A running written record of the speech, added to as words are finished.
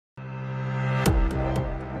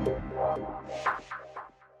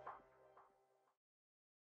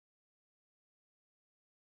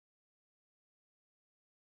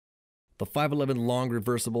The 511 Long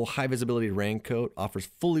Reversible High Visibility Raincoat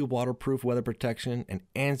offers fully waterproof weather protection and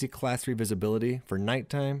ANSI Class 3 visibility for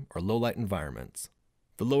nighttime or low-light environments.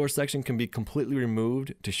 The lower section can be completely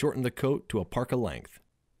removed to shorten the coat to a parka length.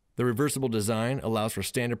 The reversible design allows for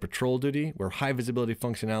standard patrol duty where high visibility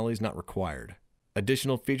functionality is not required.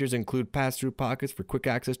 Additional features include pass-through pockets for quick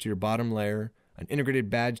access to your bottom layer, an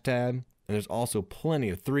integrated badge tab, and there's also plenty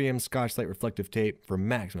of 3M Scotch-Lite reflective tape for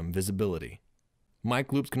maximum visibility.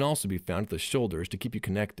 Mic loops can also be found at the shoulders to keep you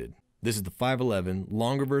connected. This is the 511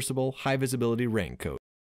 Long Reversible High Visibility Raincoat.